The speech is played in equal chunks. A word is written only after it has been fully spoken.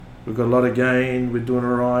We've got a lot of gain. We're doing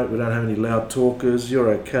all right. We don't have any loud talkers. You're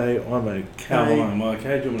okay. I'm okay. How am I? Am I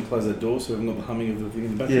okay? Do you want me to close that door so we haven't got the humming of the thing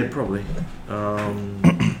in the background? Yeah, probably.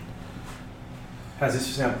 How's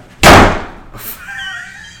this sound?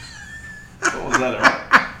 What was that,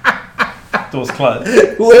 alright? Door's closed.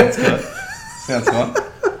 Sounds good. Sounds fun.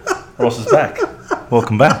 Ross is back.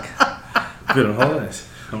 Welcome back. Been on holidays.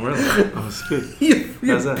 I'm really. Oh, it's good.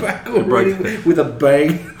 You're How's that? back already with a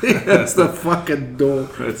bang. That's the fucking door.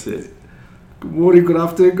 That's it. Good morning, good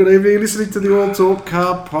afternoon, good evening. You're listening to the All Talk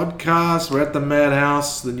Car Podcast. We're at the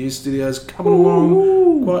Madhouse. The new studio's coming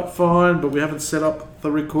along quite fine, but we haven't set up the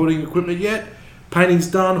recording equipment yet. Painting's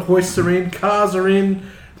done, hoists are in, cars are in,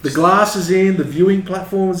 the glass is in, the viewing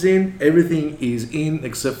platform is in. Everything is in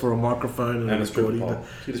except for a microphone and a stripper pole.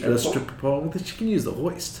 And a stripper pole. Well, you can use the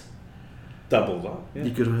hoist. Doubled up. Yeah.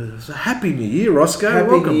 You could. So happy New Year, Roscoe. Happy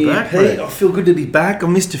Welcome New Year, back, Pete. mate. I feel good to be back. I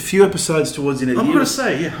missed a few episodes towards the end of the I'm year. going to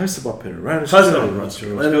say, hosted by Peter Ryan.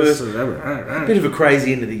 A bit of a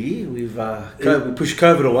crazy end of the year. We pushed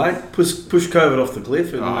COVID away, pushed COVID off the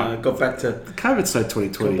cliff, and got back to COVID's so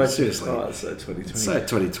 2020. Seriously. It's so 2020. It's so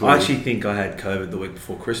 2020. I actually think I had COVID the week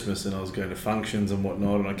before Christmas, and I was going to functions and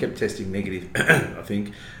whatnot, and I kept testing negative. I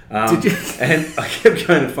think. Did you? And I kept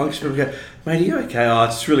going to function. And go, mate, are you okay? Oh,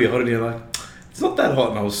 it's really hot in here. Like, it's not that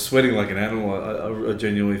hot, and I was sweating like an animal. I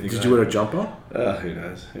genuinely think. Did you wear a jumper? Who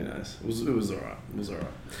knows? It was alright.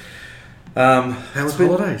 How was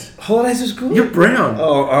holidays? Holidays was good. You're brown.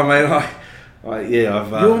 Oh, I mean, I've. You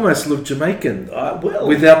almost look Jamaican. Well,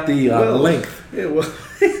 without the length. Yeah, well,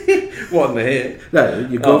 what in the hair? No,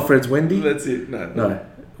 your girlfriend's Wendy. That's it. No.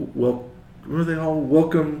 Well, remember the whole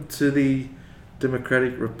welcome to the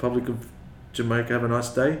Democratic Republic of Jamaica. Have a nice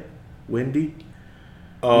day, Wendy.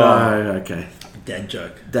 Oh, no, okay. Dad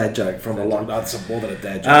joke from a long. That's more than a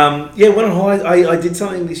dad joke. Went on holidays. I did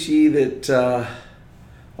something this year that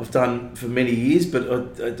I've done for many years, but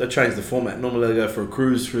I changed the format. Normally I go for a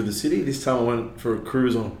cruise through the city. This time I went for a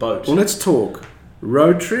cruise on a boat. Well, let's talk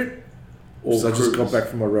road trip. Or so cruise. I just got back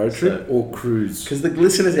from a road trip or cruise. Because the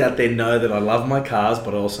listeners out there know that I love my cars,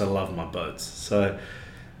 but I also love my boats. So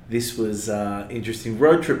this was interesting.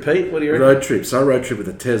 Road trip, Pete. What do you reckon? Road trip. So I road trip with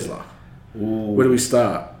a Tesla. Ooh. Where do we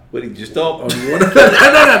start? Where did you stop? No.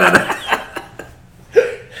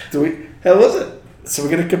 How was it? So we're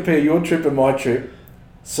going to compare your trip and my trip.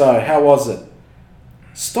 So how was it?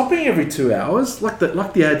 Stopping every 2 hours, like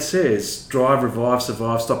the ad says, drive, revive,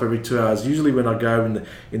 survive. Stop every 2 hours. Usually when I go in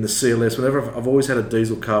the CLS, whenever I've always had a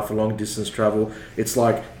diesel car for long distance travel, it's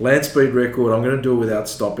like land speed record. I'm going to do it without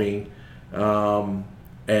stopping, and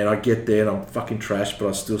I get there and I'm fucking trashed, but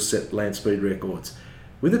I still set land speed records.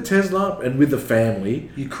 With a Tesla and with the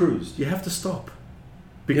family, you cruised. You have to stop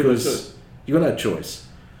because you got no choice.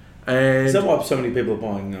 And is that why so many people are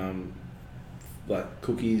buying like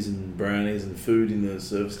cookies and brownies and food in the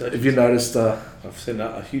service station? Have you noticed? I've seen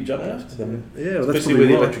a huge uplift. Yeah, well, especially where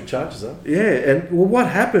the electric charges are. Yeah, and well, what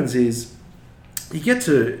happens is you get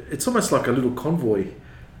to. It's almost like a little convoy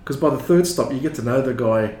because by the third stop you get to know the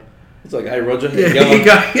guy. It's like, hey Roger,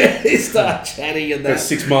 you start chatting and that.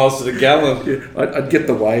 6 miles to the gallon. Yeah, I'd get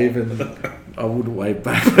the wave and I wouldn't wave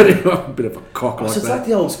back, but I'm a bit of a cock like that. It's like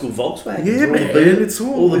the old school Volkswagen. Yeah, man, it's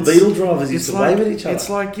all the Beetle drivers used to wave at each other. It's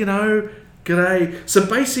like, g'day. So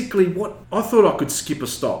basically, what I thought I could skip a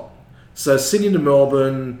stop. So Sydney to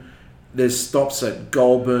Melbourne, there's stops at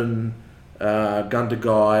Goulburn,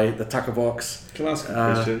 Gundagai, the Tuckerbox. Can I ask a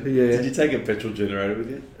question? Yeah. Did you take a petrol generator with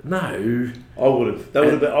you? No. I would have.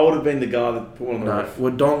 I would have been the guy that put one on the roof.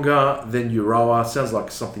 Wodonga, then Euroa. Sounds like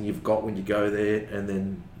something you've got when you go there, and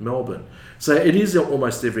then Melbourne. So it is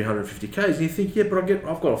almost every 150 k's, and you think, yeah, but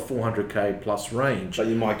I've got a 400k plus range. But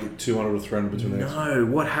you might get 200 or 300 between those. No,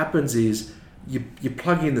 what happens is you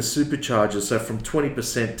plug in the supercharger. So from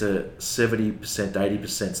 20% to 70%,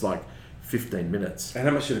 80%, it's like 15 minutes. And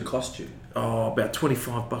how much did it cost you? Oh, about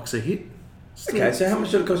 $25 a hit. Okay, so how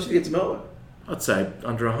much did it cost you to get to Melbourne? I'd say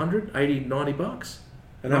under 100, 80, $90.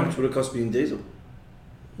 And how much would it cost me in diesel?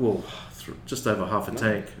 Well, just over half a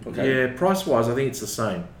tank. Okay. Yeah, price-wise, I think it's the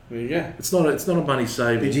same. There you go. It's not a money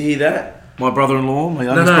saving. Did you hear that? My brother-in-law, my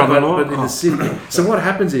youngest brother-in-law. But in the city. So what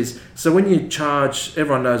happens is, when you charge,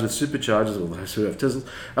 everyone knows with superchargers, or those who have Teslas,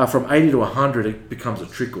 from 80 to 100, it becomes a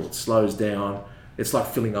trickle. It slows down. It's like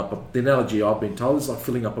filling up the analogy I've been told is like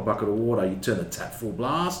filling up a bucket of water. You turn the tap full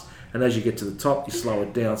blast, and as you get to the top, you slow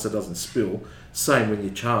it down so it doesn't spill. Same when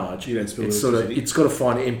you charge. You don't spill it's got to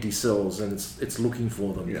find empty cells, and it's looking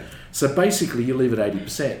for them. Yeah. So basically, you leave it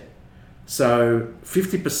 80%. So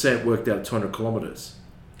 50% worked out at 200 kilometres.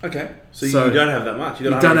 Okay. So you don't have that much. You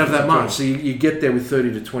don't have that much. So you get there with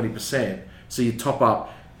 30 to 20%. So you top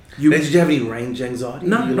up. Did you have any range anxiety?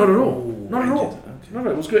 No, You're not like, at all. "Oh, Not at range all. anxiety." Okay. No,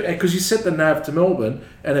 it was good because you set the nav to Melbourne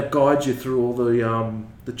and it guides you through all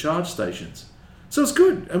the charge stations. So it's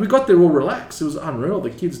good, and we got there all relaxed. It was unreal. The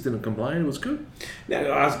kids didn't complain. It was good. Now,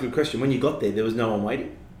 I ask a good question. When you got there was no one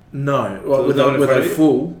waiting? No, So with no one a afraid of you?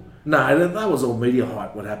 full. No, that was all media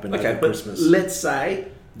hype. What happened Okay, over but Christmas? let's say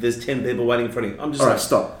there's 10 people waiting in front of you. I'm just All right, like,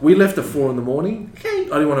 stop. We left at 4 in the morning. Okay.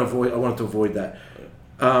 I wanted to avoid that.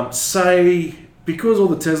 Say because all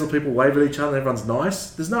the Tesla people wave at each other and everyone's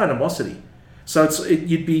nice. There's no animosity. So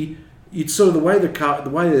you'd sort of the way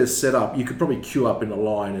they're set up. You could probably queue up in a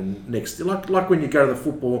line and next like when you go to the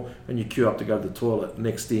football and you queue up to go to the toilet.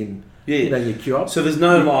 Next in, Yeah. you queue up. So there's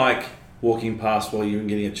no like walking past while you're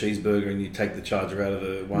getting a cheeseburger and you take the charger out of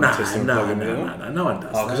the one Tesla and plug it in the other one? No one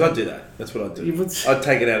does Oh, because that. I'd do that. That's what I'd do. You would- I'd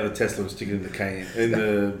take it out of the Tesla and stick it in the Cayenne, in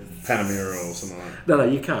the Panamera or something like that. No,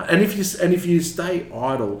 you can't. And if you stay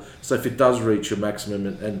idle, so if it does reach your maximum,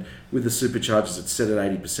 and with the superchargers it's set at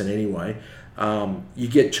 80% anyway, you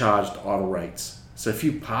get charged idle rates. So if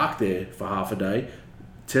you park there for half a day,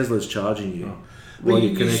 Tesla's charging you. Well, while you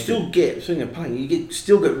you're connected. still get, speaking of parking,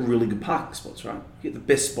 still get really good parking spots, right? You get the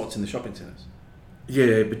best spots in the shopping centres.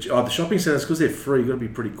 Yeah, but the shopping centres, because they're free, you've got to be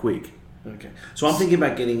pretty quick. Okay. So I'm thinking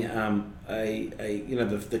about getting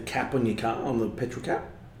the cap on your car, on the petrol cap.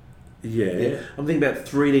 Yeah. I'm thinking about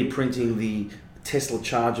 3D printing the Tesla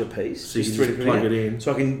charger piece. So you can Just just 3D plug print it in.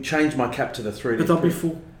 So I can change my cap to the 3D But they'll be print.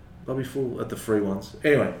 full. They'll be full at the free ones.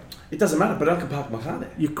 Anyway, It doesn't matter, but I can park my car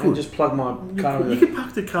there. You could. And just plug my car you in can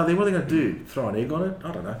park the car there. What are they going to do? Throw an egg on it?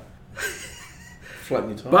 I don't know. floating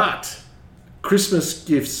your tire. But Christmas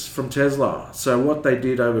gifts from Tesla. So what they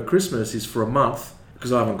did over Christmas is for a month,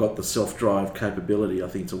 because I haven't got the self-drive capability, I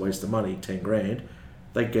think it's a waste of money, 10 grand.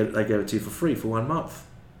 They gave it to you for free for 1 month.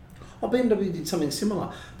 Oh, BMW did something similar.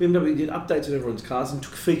 BMW did updates on everyone's cars and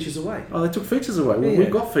took features away. Oh, they took features away. Well, Yeah. we've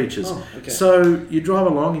got features. Oh, okay. So you drive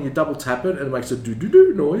along and you double tap it and it makes a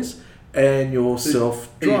do-do-do noise and you're Who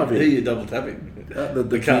self-driving. you double tapping?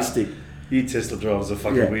 The car. key stick. You Tesla drivers are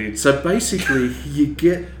fucking Yeah. weird. So basically, you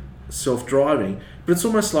get self-driving, but it's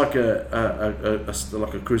almost like like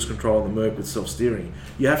a cruise control on the Merc with self-steering.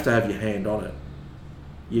 You have to have your hand on it.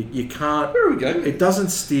 You can't. There we go. It doesn't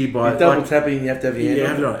steer by. You're double tapping and you have to have your hand You on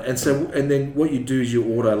have it. it on it. And then what you do is you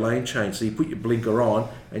auto lane change. So you put your blinker on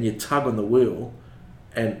and you tug on the wheel,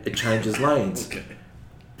 and it changes lanes. Okay.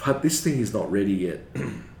 But this thing is not ready yet. You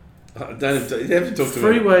have to talk to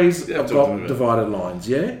me. Freeways You have have to talk to me got about divided lines,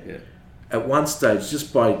 yeah? Yeah. At one stage,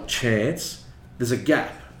 just by chance, there's a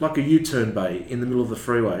gap, like a U-turn bay in the middle of the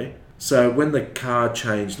freeway. So when the car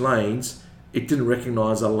changed lanes, it didn't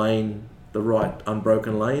recognise a lane, the right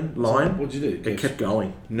unbroken line. What'd you do? It kept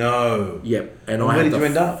going. No. Yep. And Where had did to you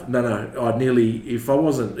end up? No. I nearly. If I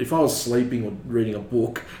was sleeping or reading a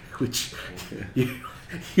book, which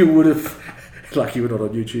you would have. Lucky we're not on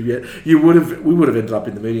YouTube yet. We would have ended up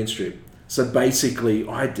in the median strip. So basically,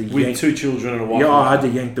 I had to With yank. 2 children and a wife. Yeah, I had to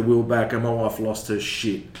yank the wheel back, and my wife lost her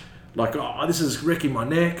shit. Like, oh, this is wrecking my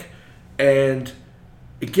neck, and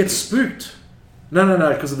it gets spooked. No,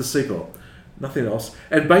 because of the seatbelt. Nothing else.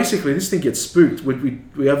 And basically, this thing gets spooked. We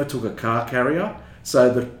overtook a car carrier,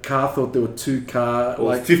 so the car thought there were 2 car Or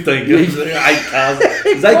like 15 Yeah. cars. 8 cars.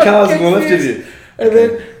 There's 8 cars on the left of you. And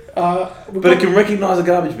then But it can recognise a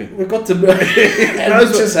garbage bin. we got to and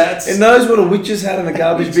knows witches' what- hats. It knows what a witch's hat and a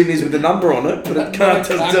garbage bin is with a number on it, but it can't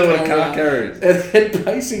tell what a car carrier is. And then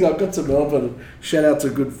basically, I got to Melbourne. Shout out to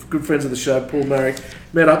good friends of the show, Paul Marrick.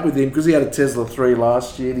 Met up with him because he had a Tesla 3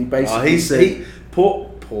 last year, and he basically said, Paul,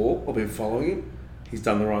 I've been following him. He's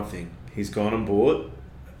done the right thing. He's gone and bought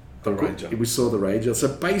the Ranger. We saw the Ranger. So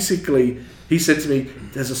basically, he said to me,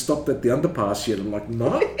 "Has it stopped at the underpass yet?" I'm like,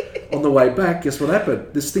 "No." On the way back, guess what happened?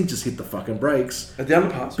 This thing just hit the fucking brakes At the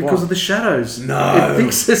underpass? because Why? of the shadows. No. It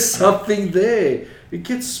thinks there's something there. It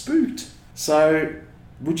gets spooked. So,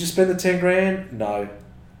 would you spend the 10 grand? No.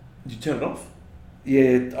 Did you turn it off?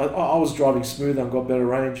 Yeah, I was driving smooth and got better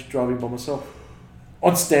range driving by myself.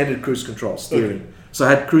 On standard cruise control, steering. Okay. So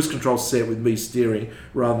I had cruise control set with me steering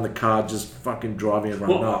rather than the car just fucking driving around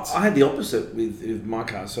Well, nuts. I had the opposite with my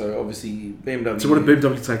car. So obviously BMW. So what did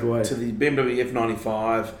BMW take away? To the BMW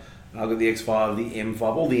F95, I've got the X5, the M5,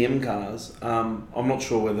 all the M cars. I'm not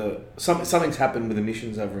sure whether something's happened with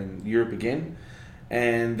emissions over in Europe again,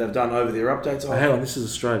 and they've done over their updates. Oh, hang on, this is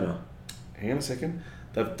Australia. Hang on a second.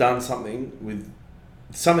 They've done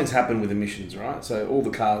something's happened with emissions, right? So all the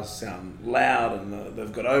cars sound loud and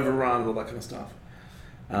they've got overrun, all that kind of stuff.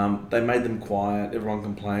 They made them quiet. Everyone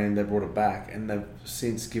complained. They brought it back, and they've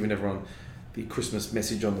since given everyone the Christmas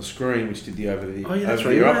message on the screen, which did the over-the-ear That's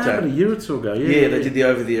right. That happened a year or two ago. Yeah, they did the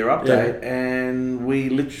over-the-air update, and we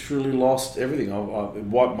literally lost everything. I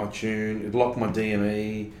wiped my tune, it locked my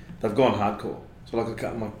DME. They've gone hardcore. So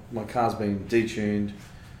like my car's been detuned.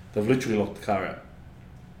 They've literally locked the car out.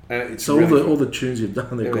 And it's so really all the tunes you've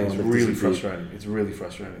done, they're gone. It's really frustrating. It's really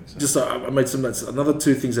frustrating. So. Just I made some notes. Another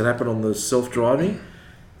two things that happened on the self-driving.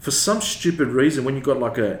 For some stupid reason, when you've got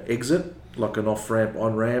like an exit, like an off-ramp,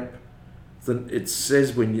 on-ramp, then it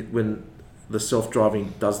says when the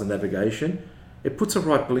self-driving does the navigation, it puts a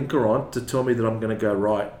right blinker on to tell me that I'm going to go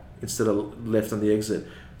right instead of left on the exit.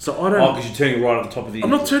 So I don't... because you're turning right at the top of the... I'm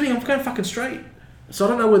not turning, I'm going fucking straight. So I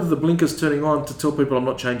don't know whether the blinker's turning on to tell people I'm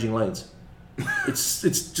not changing lanes. It's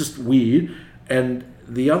just weird. And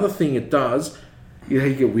the other thing it does, you know,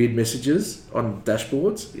 you get weird messages on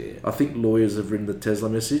dashboards. Yeah. I think lawyers have written the Tesla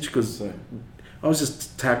message because I was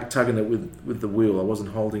just tugging it with the wheel. I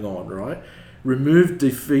wasn't holding on, right? Remove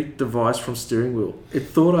defeat device from steering wheel. It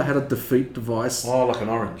thought I had a defeat device. Oh, like an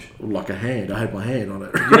orange. Like a hand. I had my hand on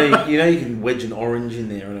it. You know you can wedge an orange in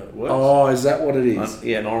there and it works. Oh, is that what it is?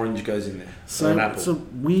 Yeah, an orange goes in there. So an apple. it's a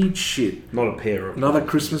weird shit. Not a pear. Of Another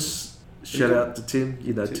Christmas shout out to Tim.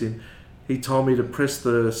 You know Tim. He told me to press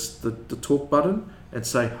the talk button and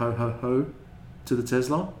say ho ho ho to the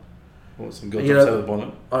Tesla. What, some good outside the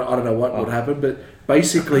bonnet? I don't know what would happen, but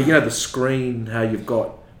basically, you know, the screen, how you've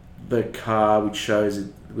got the car which shows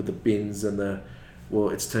it with the bins and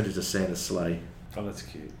it's turned into Santa's sleigh. Oh, that's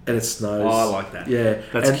cute. And it snows. Oh, I like that. Yeah,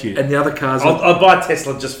 that's cute. And the other cars. I'll buy a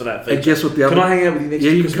Tesla just for that feature. And guess what the other? Can I hang out with you next?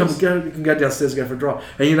 Yeah, you Christmas? you can go downstairs and go for a drive.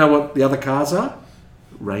 And you know what the other cars are?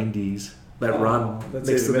 Reindeers that run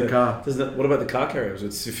next to the car. What about the car carriers?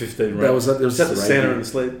 It's 15 That was the Santa in the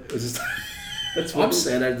sled. It was just I'm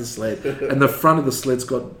Santa in the sled, and the front of the sled's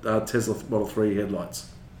got Tesla Model 3 headlights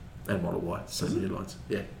and Model Y same headlights.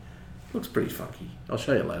 Yeah, looks pretty funky. I'll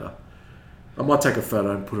show you later. I might take a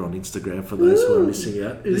photo and put it on Instagram for those who are missing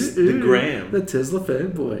out. The gram, the Tesla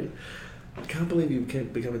fanboy. I can't believe you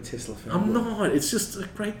can't become a Tesla fan. I'm not. It's just a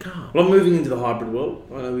great car. Well, I'm moving into the hybrid world.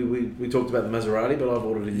 I know we talked about the Maserati, but I've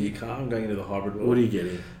ordered a new car. I'm going into the hybrid world. What are you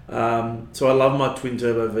getting? So I love my twin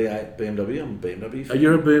turbo V8 BMW. I'm a BMW fan.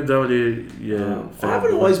 You're a BMW, I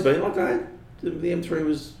haven't always been like that. The M3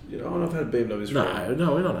 was, and I've had BMWs.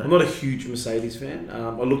 No, we're not. I'm not a huge Mercedes fan. I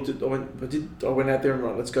went out there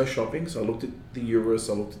and let's go shopping. So I looked at the Urus,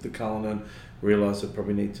 I looked at the Cullinan, realised I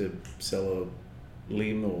probably need to sell a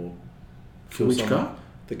Lim or. Which car?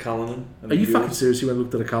 The Cullinan. Are you fucking serious? You went and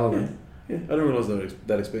looked at a Cullinan? Yeah. I didn't realise they were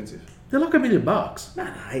that expensive. They're like $1 million. No,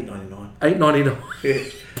 $899. $899.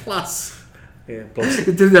 Yeah. Plus. Yeah, plus.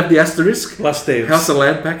 It didn't have the asterisk. Plus stamps. House and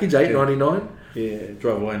land package, $899. Yeah,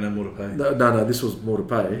 drive away, no more to pay. No, this was more to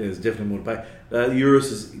pay. Yeah, there's definitely more to pay. The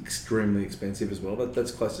Urus is extremely expensive as well.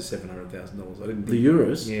 That's close to $700,000. I didn't. The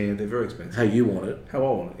Urus? Yeah, they're very expensive. How you want it? How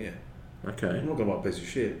I want it, yeah. Okay. I'm not going to buy a piece of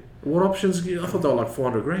shit. What options? I thought they were like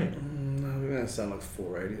 $400,000. No, we're going to start like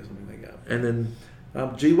 480 or something like that. And then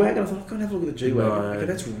G-Wagon. I thought, go and have a look at the G-Wagon. No. Okay,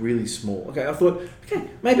 that's really small. Okay, I thought,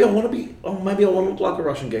 maybe I want to look like a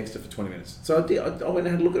Russian gangster for 20 minutes. So I did. I went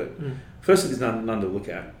and had a look at it. Firstly, there's none to look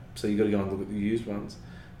at, so you got to go and look at the used ones.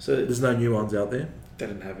 So there's no new ones out there. They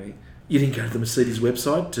didn't have any. You didn't go to the Mercedes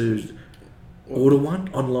website to order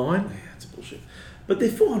one online? Yeah, that's bullshit. But they're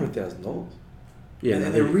 $400,000. Yeah,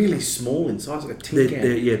 and they're really small in size, like a tin can.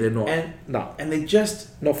 They're not. And they're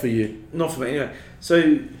just not for you. Not for me. Anyway,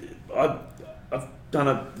 so I've done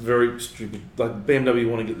a very stupid. Like BMW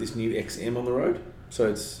want to get this new XM on the road,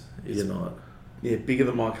 so it's you're not. Yeah, bigger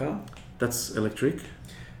than my car. That's electric.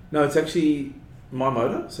 No, it's actually my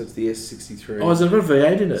motor, so it's the S63. Oh, has it got a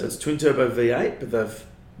V8 in it? So it's twin turbo V8, but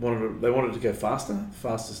they wanted to go faster,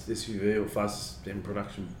 fastest SUV or fastest in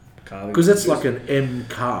production car. Because that's like an M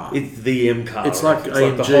car. It's the M car. It's like it's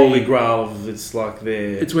AMG. Like the holy grail of it's like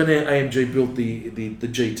their. It's when AMG built the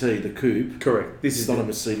GT, the coupe. Correct. This is not a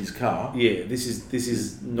Mercedes car. Yeah, this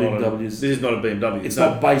is not BMW's. This is not a BMW. It's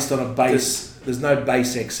not based on a base. There's no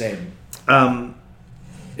base XM.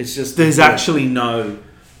 It's just there's actually no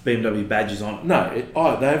BMW badges on it. No,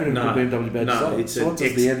 they haven't even put BMW badges on it. It's so what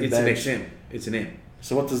does the M it's badge? an XM. It's an M.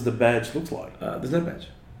 So what does the badge look like? There's no badge.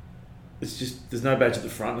 It's just there's no badge at the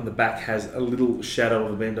front, and the back has a little shadow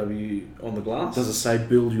of a BMW on the glass. Does it say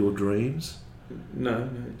 "Build your dreams"? No,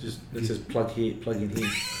 it says plug in here.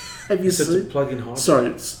 Have you seen? Plug in hybrid. Sorry,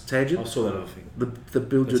 it's tangent. I saw that other thing. The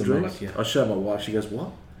build That's your dreams. yeah. I show my wife. She goes,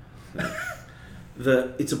 "What?"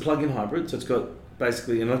 It's a plug-in hybrid, so it's got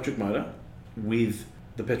basically an electric motor with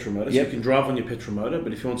the petrol motor. Yep. So you can drive on your petrol motor,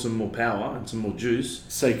 but if you want some more power and some more juice,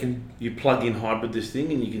 so you plug in hybrid this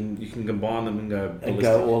thing, and you can combine them and go ballistic. And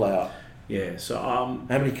go all out. Yeah, so How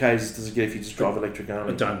many Ks does it get if you just drive electric I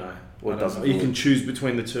only? don't know. Or I don't doesn't know. You it? can choose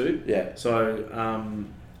between the two. Yeah. So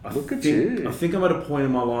Look at you. I think I'm at a point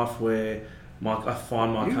in my life where I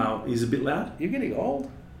find my car is a bit loud. You're getting old.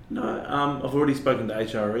 No, I've already spoken to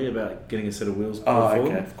HRE about getting a set of wheels. Oh, for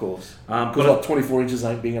okay, them. of course. But Because like 24 inches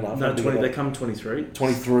ain't big enough. no, Ain't big 20. They enough. come 23.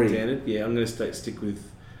 23. Standard. Yeah, I'm going to stick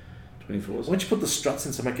with 24s. Why don't you put the struts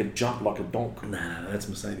in to make it jump like a donk? No, that's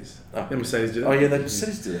Mercedes. Oh. Yeah, Mercedes do that. Oh yeah, they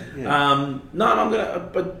Mercedes do that. Yeah. No, I'm gonna,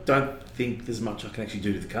 but don't think there's much I can actually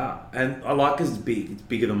do to the car. And I like because it's big. It's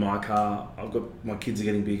bigger than my car. I've got my kids are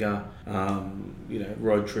getting bigger.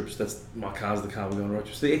 Road trips. That's my car's the car we go on road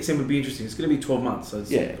trips. The XM would be interesting. It's going to be 12 months. So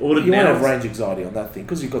it's ordered you now. won't have range anxiety on that thing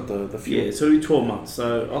because you've got the fuel. Yeah, so it'll be 12 months.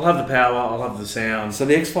 So I'll have the power. I'll have the sound. So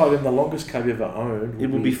the X5M, the longest car you ever owned, It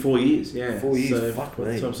will be 4 years. Yeah, 4 years. So, Fuck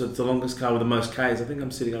me. So it's the longest car with the most Ks. I think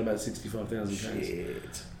I'm sitting on about 65,000 Ks.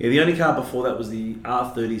 Shit. Yeah, the only car before that was the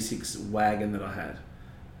R36 wagon that I had.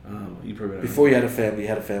 You probably don't Before you had a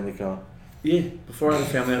family car. Yeah, before I had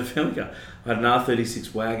a family car. I had an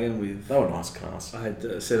R36 wagon with. They were nice cars. I had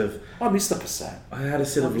a set of. I miss the Passat. I had a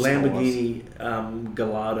set of Lamborghini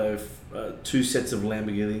Gallardo, 2 sets of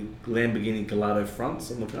Lamborghini Gallardo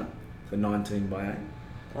fronts on the car, the 19 by 8.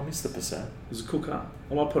 I miss the Passat. It was a cool car.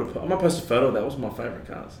 I might post a photo of that. It was my favourite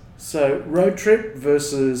cars. So road trip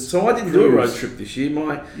versus. So I didn't do a road trip this year.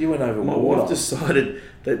 You went over My water. wife decided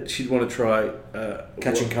that she'd want to try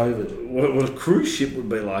Catching COVID. What a cruise ship would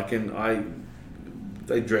be like, and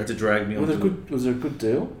they had to drag me on. Was it a good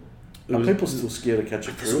deal? Are people still scared to catch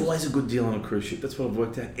a cruise? There's always a good deal on a cruise ship. That's what I've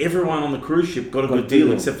worked out. Everyone on the cruise ship got a good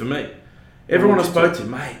deal except for me. Everyone I spoke to,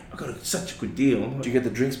 mate, I got such a good deal. Did you get the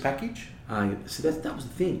drinks package? So that was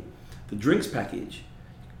the thing. The drinks package.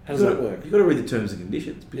 How does that work? You've got to read the terms and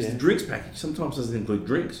conditions because Yeah. the drinks package sometimes doesn't include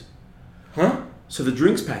drinks. Huh? So the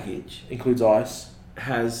drinks package Includes ice.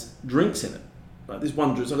 has drinks in it. Like there's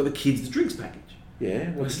one drink. So I got the kids the drinks package. Yeah.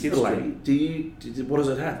 What's I the said, kids "Lady, drink? what does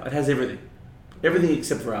it have? It has everything. Everything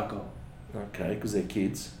except for alcohol. Okay, because they're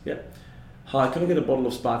kids. Yep. Hi, can I get a bottle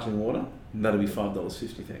of sparkling water? And that'll be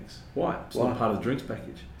 $5.50, thanks. Why? It's Why? not part of the drinks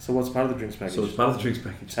package. So what's part of the drinks package? So it's part of the drinks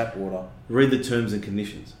package. Tap water. Read the terms and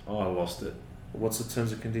conditions. Oh, I lost it. What's the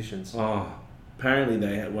terms and conditions? Oh, apparently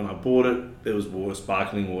when I bought it, there was water,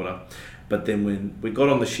 sparkling water. But then when we got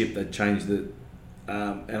on the ship, they changed it.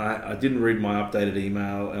 And I didn't read my updated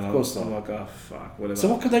email. And Of course I'm not. like, oh, fuck, whatever. So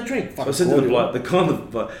what could they drink? So I said to the bloke, the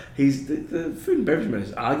food and beverage man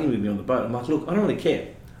is arguing with me on the boat. I'm like, look, I don't really care.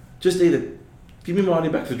 Just either give me my money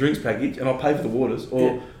back for the drinks package and I'll pay for the waters,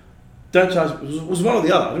 or don't charge. It was one or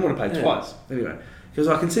the other. I didn't want to pay twice. Anyway, because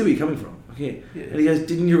I can see where you're coming from. Okay. Yeah. And he goes,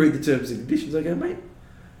 didn't you read the terms and conditions? I go, mate,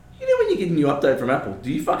 you know when you get a new update from Apple,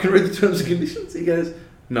 do you fucking read the terms and conditions? He goes,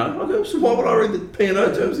 no. I go, so why would I read the P&O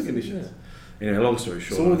terms and conditions? Anyway, long story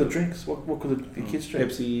short. So what were the drinks? What could the kids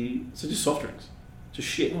drink? Pepsi. So just soft drinks. Just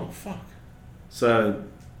shit. Oh, fuck. So,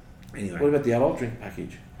 anyway. What about the adult drink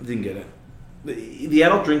package? I didn't get it. The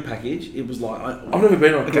adult drink package, it was like... I've never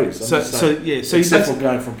been on a cruise. So except for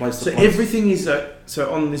going from place to so place. everything is...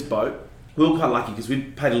 So on this boat, we were quite lucky because we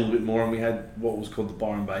paid a little bit more and we had what was called the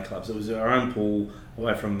Byron Bay Club. So it was our own pool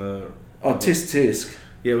away from the... Oh, tisk.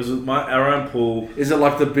 Yeah, it was our own pool. Is it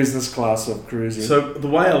like the business class of cruising? So the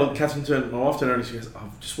way I looked, my wife turned around and she goes,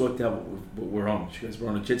 I've just worked out what we're on. She goes, we're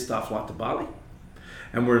on a Jetstar flight to Bali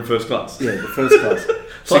and we're in first class. Yeah, the first class.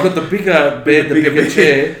 So you got the bigger bed, the bigger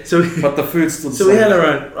chair, but the food's still the same. So we had our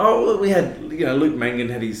own... Oh, we had... Luke Mangan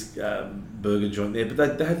had his burger joint there,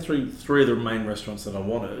 but they had three of the main restaurants that I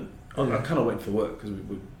wanted. I kind of went for work because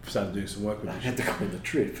we started doing some work with I the had to go on the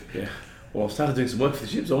trip. Yeah. Well, I started doing some work for the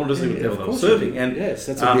ship, so I wanted to see what the hell they were of serving. course. And yes,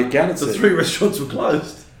 that's what the accountant the said. 3 restaurants were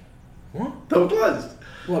closed. What? They were closed.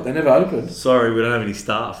 What? They never opened? Sorry, we don't have any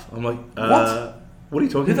staff. I'm like, What? What are you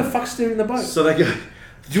talking Who the about? fuck's steering the boat? So they go...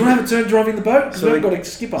 Do you want to have a turn driving the boat? Because So we haven't they- got a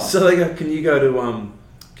skipper. So they go, can you go to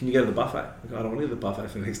the buffet? I go, I don't want to go to the buffet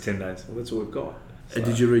for the next 10 days. Well, that's all we've got. And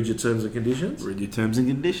did you read your terms and conditions? Read your terms and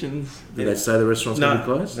conditions. Did they say the restaurant's going to be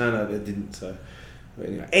closed? No, they didn't. So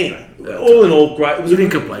anyway, all in all, great. It was You a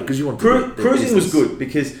didn't good- complain because you wanted to be Cruising was business. good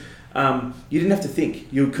because you didn't have to think.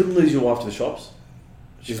 You couldn't lose your wife to the shops.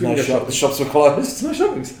 She There's no couldn't go shop. The shops were closed. No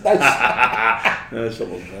shopping. No, the shop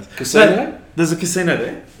wasn't closed. Casino? No, there's a casino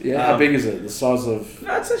there. Yeah. How big is it? The size of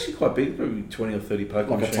No, it's actually quite big. Probably 20 or 30 poker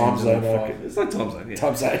Like a machines. time and zone, five- like- It's like time zone. Yeah.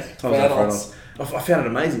 times 8? Time zone for adults. I found it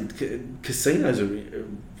amazing. Casinos are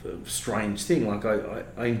a strange thing. Like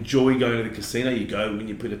I enjoy going to the casino. You go when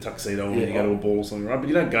you put a tuxedo on, Yeah. you go to a ball or something, right? But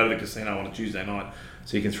you don't go to the casino on a Tuesday night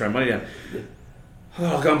so you can throw money down. oh,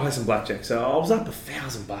 I'll go and play some blackjack. So I was up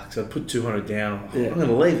 $1,000. I put 200 down. Yeah. I'm going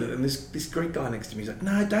to leave it. And this Greek guy next to me, he's like,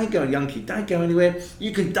 no, don't go, young kid. Don't go anywhere.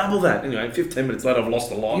 You can double that. Anyway, 15 minutes later, I've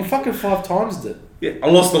lost a lot. You fucking 5 times it. Yeah, I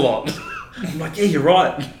lost a lot. I'm like, yeah, you're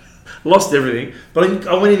right. Lost everything. But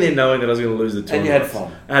I went in there knowing that I was going to lose the 200. And you had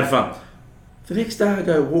fun. I had fun. The next day I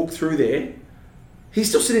go walk through there. He's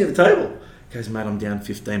still sitting at the table. He goes, mate, I'm down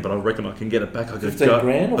 15, but I reckon I can get it back. I go, 15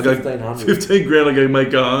 grand or 1,500? 15 grand. I go,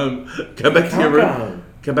 mate, go home. Go back to your room. Go home.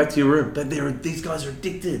 Come back to your room. But these guys are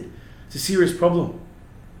addicted. It's a serious problem.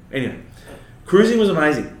 Anyway, cruising was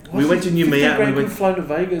amazing. We went to Noumea. And we flown to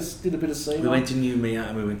Vegas, did a bit of scene. We went to Noumea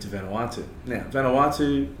and we went to Vanuatu. Now,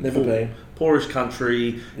 Vanuatu, Never been. Poorish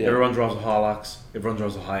country. Yeah. Everyone drives a Hilux. Everyone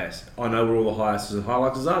drives a Hiace. I know where all the Hiaces and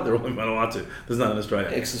Hiluxes are. They're all in Vanuatu. There's none in Australia.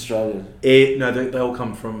 Ex-Australian. No, they all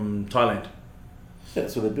come from Thailand. Yeah,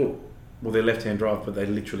 that's what they built. Well, they're left-hand drive, but they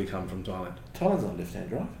literally come from Thailand. Thailand's not left-hand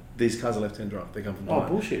drive. These cars are left-hand drive. They come from Oh, Thailand.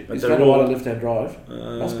 bullshit. But Is they're Vanuatu all- left-hand drive?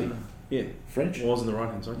 Must be. Yeah. French? It was on the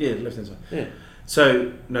right-hand side. Yeah, left-hand side. Yeah.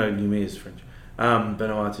 So, no, Noumea is French.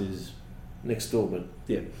 Vanuatu is, Next door, but...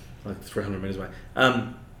 yeah, like 300 metres away.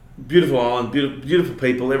 Beautiful island, beautiful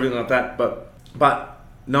people, everything like that, but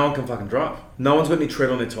no one can fucking drive. No one's got any tread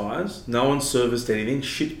on their tyres. No one's serviced anything.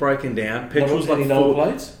 Shit's breaking down. Petrol's Any like number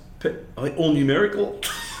plates? all numerical.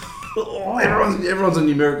 Everyone's on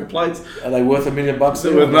numerical plates. Are they worth $1 million? They're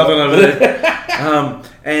worth nothing over there.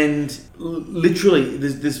 And literally,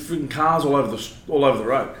 there's freaking cars all over the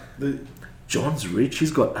road. John's rich.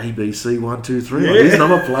 He's got ABC 1, 2, 3 Yeah. on his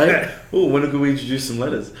number plate. Oh, when could we introduce some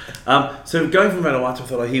letters? So going from Vanuatu, I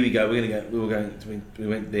thought, oh, here we go. We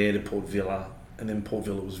went there to Port Vila, and then Port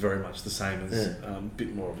Vila was very much the same as a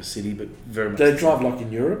bit more of a city, but very much. Do they drive like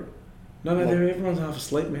in Europe? No, everyone's half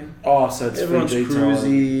asleep, man. Oh, so it's Everyone's Fiji time.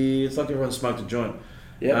 cruisy. It's like everyone smoked a joint.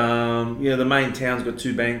 Yeah. The main town's got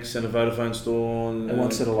 2 banks and a Vodafone store and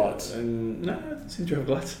 1 set of lights. And no, it's in traffic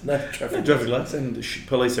lights. No No traffic. traffic lights and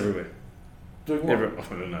police everywhere. Doing what?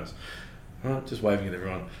 Who knows? Right, just waving at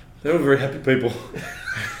everyone. They were very happy people.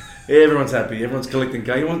 Everyone's happy. Everyone's collecting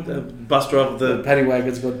car. You want the bus driver? The paddy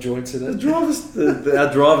wagon's got joints in it.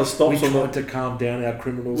 Our driver stops We on the. tried to calm down our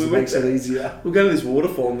criminals. We It went makes it easier. We're going to this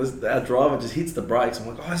waterfall, and our driver just hits the brakes. I'm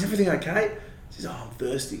like, "Oh, is everything okay?" He says, "Oh, I'm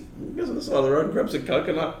thirsty." He goes on the side of the road, grabs a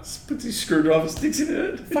coconut, puts his screwdriver, sticks it in it,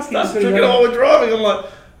 and Fucking starts screwdriver. drinking it while we're driving. I'm like,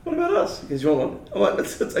 "What about us?" He goes, "You're one." I'm like,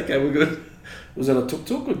 "That's okay. We're good." Was that a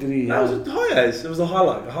tuk-tuk or did he... No, it was a Hiace. It was a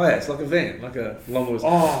Hiace, like a van, like a long was.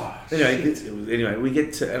 Oh, Anyway, we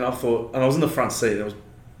get to, and I thought, and I was in the front seat.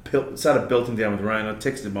 It started belting down with rain. I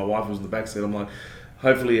texted my wife, who was in the back seat. I'm like,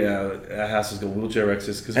 hopefully our house has got wheelchair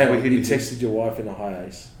access because Hang on, you texted your wife in a high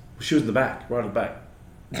ace. She was in the back, right at the back.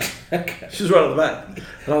 Okay. She was right at the back,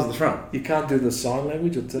 and I was at the front. You can't do the sign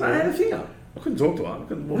language or... I had a thing up. I couldn't talk to her. What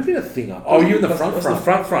do you mean a thing up? Oh, you in the front? I was in the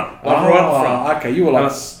front. Like Oh, right at the front. okay. You were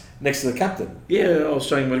like And next to the captain. Yeah, I was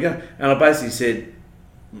showing him where to go. And I basically said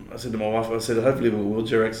to my wife, I said, hopefully we'll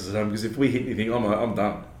wheelchair access at home because if we hit anything, I'm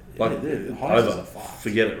done. Like, the highs over. are fucked.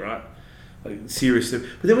 Forget it, right? Like, seriously.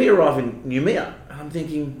 But then we arrive in Noumea, and I'm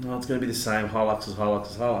thinking, oh, it's going to be the same Hiluxes.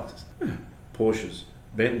 Porsches,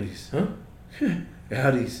 Bentleys, Huh?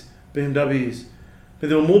 Audis, BMWs. But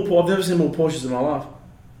there were more, I've never seen more Porsches in my life.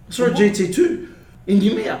 I saw a What? GT2 in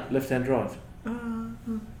Noumea. Left-hand drive.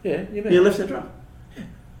 Yeah, you mean. Yeah, left-hand drive. Yeah.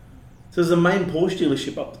 So there's a main Porsche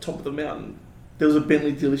dealership up the top of the mountain. There was a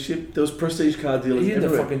Bentley dealership. There was prestige car Are dealers you in the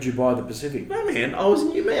everywhere. fucking Dubai of the Pacific? No, man, I was in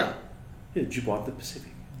Noumea. Yeah, Dubai of the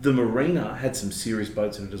Pacific. The marina had some serious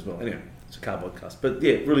boats in it as well. Anyway, it's a car podcast. But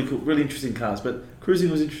yeah, really cool, really interesting cars. But cruising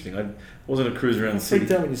was interesting. I wasn't a cruiser around I the city.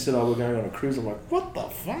 freaked out when you said, we're going on a cruise. I'm like, what the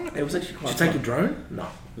fuck? It was actually quite Did you take fun. a drone? No.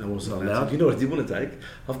 No, I wasn't Not allowed. allowed? You know what I did want to take?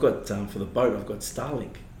 I've got, for the boat, I've got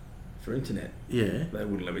Starlink for internet. Yeah. They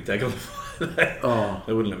wouldn't let me take it on the phone. Oh.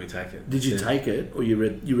 They wouldn't let me take it. Did you So take it, or you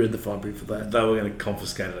read the fine print for that? They were going to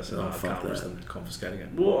confiscate it. I said, Oh, I fuck can't risk that. them confiscating it.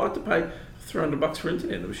 Well, I had to pay $300 for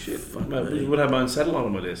internet. It was shit. Fuck Mate, me. we would have my own satellite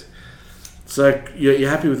on my desk. So you're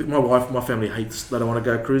happy with it? My wife, my family hates. They don't want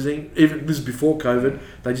to go cruising. Even this is before COVID.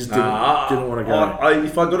 They just didn't want to go.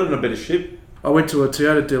 If I got it in a better ship, I went to a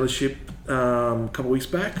Toyota dealership a couple of weeks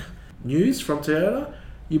back. News from Toyota: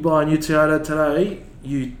 you buy a new Toyota today,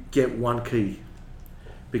 you get one key.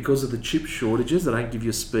 Because of the chip shortages, they don't give you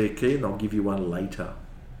a spare key, and they'll give you one later.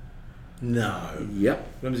 no. Yep. What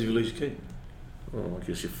happens if you lose your key? Oh, I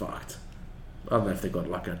guess you're fucked. I don't know if they got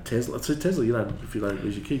like a Tesla. So Tesla, you don't. If you don't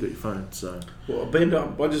lose your key, you got your phone. So Well,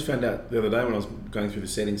 I just found out the other day when I was going through the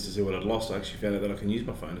settings to see what I'd lost. I actually found out that I can use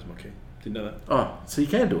my phone as my key. Didn't know that. oh, so you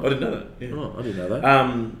can do I it. didn't know that. Yeah. Oh, I didn't know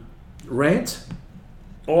that. Rant.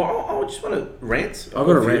 I just want to rant. I've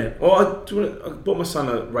got a rant. I bought my son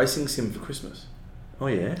a racing sim for Christmas. Oh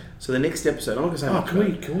yeah. So the next episode, I'm not going to say Oh, much about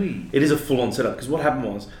it. can we? It is a full-on setup because what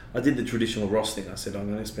happened was I did the traditional Ross thing. I said I'm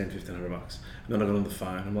going to spend $1,500, and then I got on the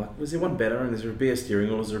phone. I'm like, was there one better? And is there a better steering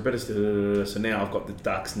wheel? Is there a better steering? So now I've got the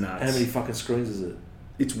Ducks nuts. How many fucking screens is it?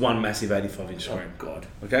 It's one massive 85-inch screen. Oh God.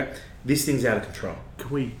 Okay, this thing's out of control. Can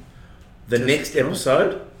we? The Test next drive?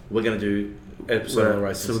 episode we're going to do an episode Right, of a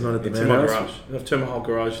racing. so we're sim. not at the It's in my madhouse? garage. I've turned my whole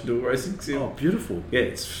garage into a racing sim. Oh, beautiful. Yeah,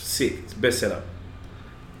 it's sick. It's the best setup.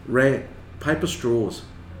 Rant. Paper straws.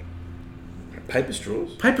 Paper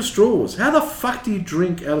straws. Paper straws. How the fuck do you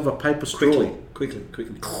drink out of a paper straw? Quickly.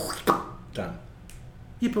 Done.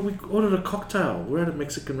 Yeah, but we ordered a cocktail. We're at a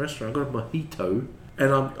Mexican restaurant. I got a mojito,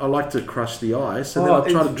 and I like to crush the ice, and then I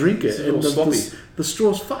try to drink it's it, a and little sloppy. the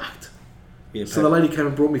straw's fucked. Yeah, So the lady came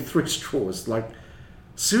and brought me 3 straws. Like,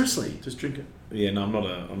 seriously? just drink it. Yeah, no, I'm not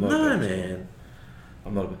a. No, man.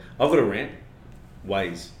 I'm not a. I've got a rant.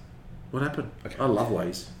 Waze. What happened? Okay. I love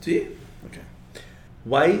Waze. Do you? Okay.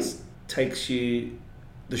 Waze takes you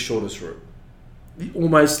the shortest route.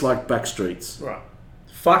 Almost like back streets. Right.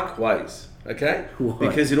 Fuck Waze. Okay? Why?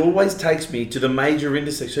 Because it always takes me to the major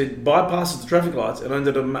intersection. So it bypasses the traffic lights, and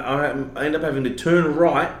I end up having to turn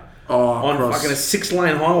right on across- fucking a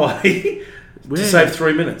 6-lane highway Where? to save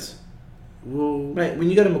 3 minutes. Well, Mate, when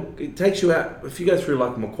you go to, it takes you out, if you go through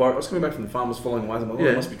like Macquarie, I was coming back from the farm, I was following Waze, I'm like, oh, Yeah.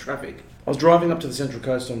 there must be traffic. I was driving up to the Central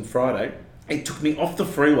Coast on Friday, it took me off the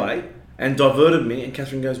freeway and diverted me, and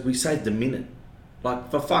Catherine goes, we saved a minute. Like,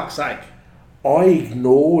 for fuck's sake. I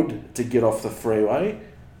ignored to get off the freeway,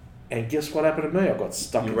 and guess what happened to me? I got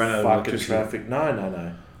stuck You in ran out of fucking electricity. traffic.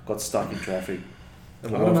 No. Got stuck in traffic.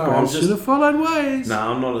 And I my don't wife know, I'm goes, just- should have followed Waze. No,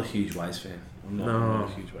 I'm not a huge Waze fan. I'm not No. a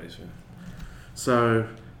huge Waze fan. So,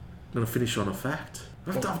 I'm going to finish on a fact.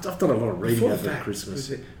 I've done a lot of reading Before over fact,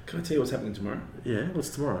 Christmas. can I tell you what's happening tomorrow? Yeah, what's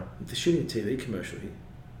tomorrow? They're shooting a TV commercial here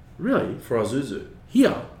Really? for Isuzu.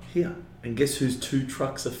 Here? Here. And guess whose 2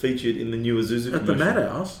 trucks are featured in the new Isuzu At the commercial?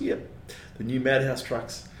 Madhouse? Yep. The new Madhouse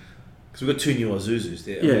trucks. Because we've got 2 new Isuzus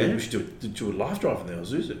there. Yeah. I mean, we should do a live drive on the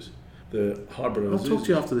Isuzus. The hybrid I'll Isuzus. talk to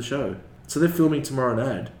you after the show. So they're filming tomorrow an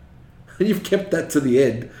ad. And you've kept that to the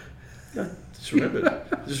end. No, just remembered.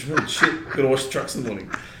 Shit, got to wash the trucks in the morning.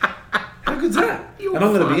 How good's that? You're and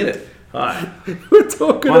I'm going to be in fucked. it. Hi. We're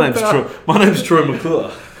talking My name's Troy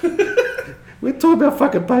McClure. We're talking about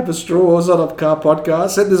fucking paper straws on a car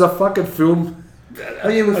podcast, and there's a fucking film. Oh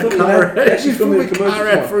yeah, we're A filming car that. ad. Actually You're filming filming a a commercial car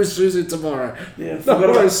ad tomorrow. for Isuzu tomorrow. Yeah, No, forgot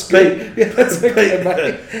about that's good. Yeah, that's okay,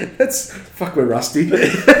 mate. That's fuck. We're rusty.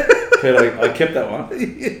 But I kept that one.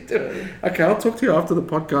 Okay, I'll talk to you after the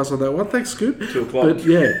podcast on that one. Thanks, Scoop. 2 o'clock. But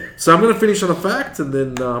yeah, so I'm going to finish on a fact, and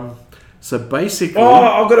then so basically, Oh,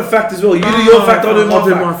 I've got a fact as well. You do your fact, I'll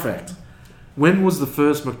do my fact. fact. When was the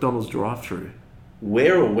first McDonald's drive-through?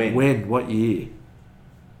 Where or when? When? What year?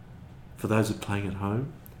 For those who are playing at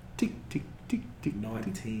home, tick tick tick tick.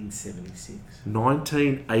 1976.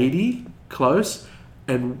 1980, close.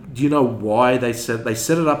 And do you know why they set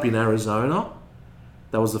it up in Arizona?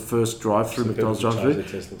 That was the first drive-through So McDonald's people could drive-through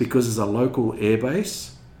charge their Teslas. because it's a local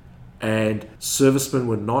airbase, and servicemen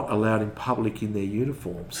were not allowed in public in their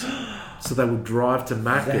uniforms, so they would drive to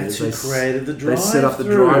Macca's. That's who created the They set up the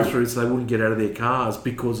drive-through. drive-through so they wouldn't get out of their cars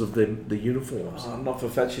because of the uniforms. Oh, not for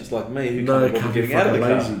fat shits like me who No, can't they bother can't be getting out of the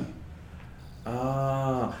fucking car. lazy.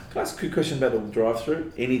 Can I ask a quick question about the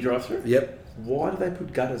drive-through? Any drive-through? Yep. Why do they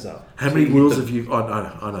put gutters up? How So many you wheels hit have you?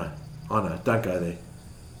 I know. Don't go there.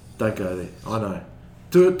 Don't go there. I know.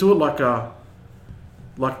 Do it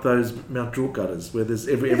like those Mount Druitt gutters where there's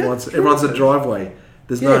everyone's a driveway.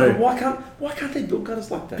 There's Yeah, no but why can't they build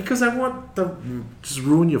gutters like that? because they want to just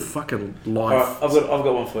ruin your fucking life. All right, I've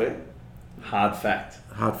got one for you. Hard fact.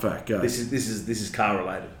 Hard fact. Go. This is car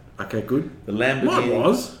related. Okay, good. The Lamborghini. Mine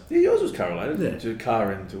was. Yeah, yours was car related. Yeah. To a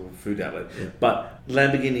car and to a food outlet. Yeah. But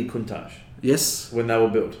Lamborghini Countach, Yes. when they were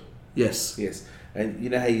built. Yes. Yes. And you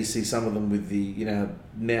know how you see some of them with the, you know,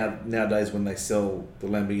 nowadays when they sell the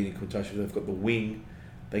Lamborghini Countach, they've got the wing,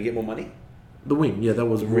 they get more money. The wing. Yeah, that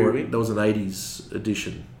was The rear more. wing? That was an '80s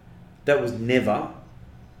edition. That was never,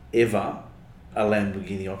 ever a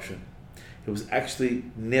Lamborghini option. It was actually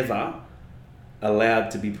never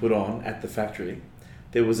allowed to be put on at the factory.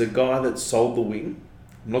 There was a guy that sold the wing.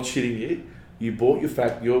 I'm not shitting you. You bought your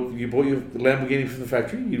Lamborghini from the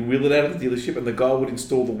factory. You'd wheel it out of the dealership, and the guy would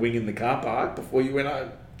install the wing in the car park before you went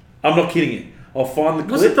home. I'm not kidding you. I'll find the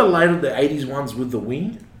clip. Was it the later the '80s ones with the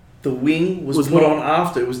wing? The wing was Was put not- on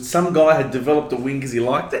after. It was some guy had developed a wing because he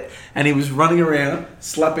liked it, and he was running around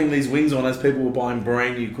slapping these wings on as people were buying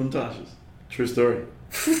brand new Countachs. True story.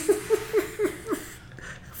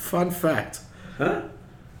 Fun fact. Huh?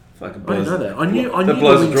 Fucking I didn't know that. I knew. That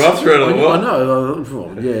blows the wings- drive-through out of the I water. know.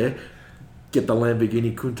 Well, yeah. Get the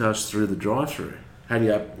Lamborghini Countach through the drive-through. How do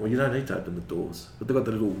you open? Well, you don't need to open the doors, but they've got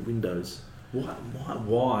the little windows.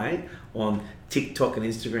 Why on TikTok and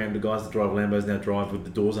Instagram the guys that drive Lambos now drive with the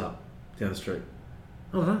doors up down the street?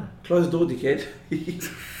 I don't know. Close the door, dickhead.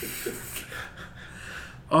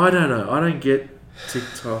 I don't know. I don't get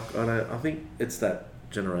TikTok. I think it's that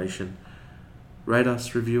generation. Rate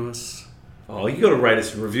us, review us. Oh, you got to rate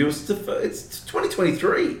us and review us. It's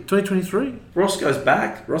 2023. 2023. Roscoe's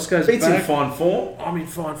back. Roscoe's Pete's back. in fine form. I'm in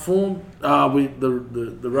fine form.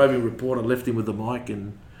 The roving reporter left him with the mic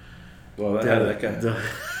and. Well, how did that go?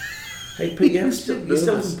 Hey Pete, you still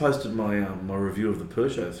haven't posted my my review of the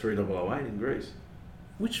Peugeot 3008 in Greece.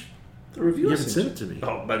 Which the review? You haven't sent it to me.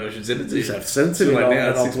 Oh, maybe I should send it to you. You have to send it to me. Like now, and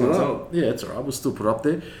it's I'll 6 put it months up. old. Yeah, it's alright. We'll still put it up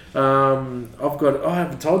there. I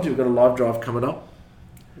haven't told you we've got a live drive coming up.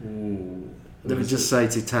 Ooh, Let me just say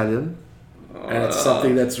it's Italian, and it's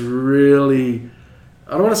something that's really.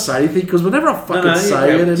 I don't want to say anything because whenever I fucking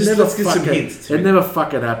say it, it never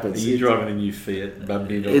fucking happens. Are you driving a new Fiat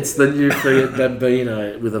Bambino? It's the new Fiat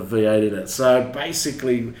Bambino with a V8 in it. So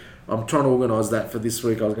basically, I'm trying to organise that for this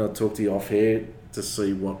week. I was going to talk to you off here to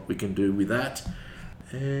see what we can do with that,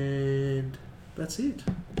 and that's it.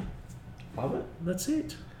 Love it. That's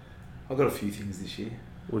it. I've got a few things this year.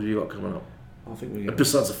 What have you got coming up? I think we're going.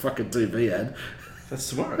 Besides a fucking TV ad. That's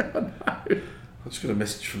tomorrow. I know. I just got a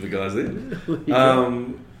message from the guys there.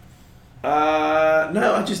 No,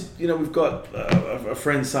 I just we've got a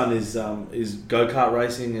friend's son is go-kart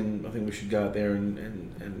racing, and I think we should go out there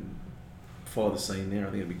and follow the scene there. I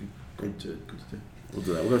think it'd be good to do. We'll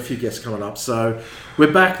do that. We've got a few guests coming up, so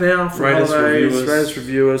we're back now for Rate us, holidays. review us. Rate us,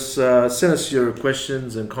 review us. Send us your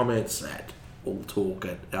questions and comments at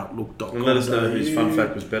alltalk@outlook.com. And let us know whose fun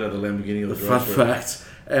fact was better, the Lamborghini or the the fun Rolls-Royce. fact.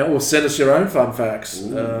 Or send us your own fun facts.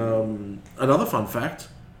 Ooh. Another fun fact.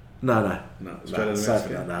 No, it's better than save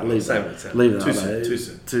Mexico. it. No, leave Save that. it. Leave it. Too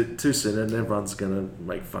soon. Too soon, and everyone's going to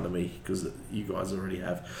make fun of me because you guys already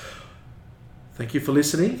have. Thank you for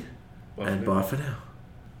listening, and bye for now.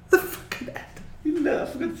 The fucking ad. No, I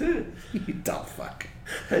forgot to. You dumb fuck.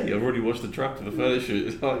 Hey, I've already washed the truck for the photo shoot.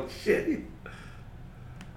 It's like, shit.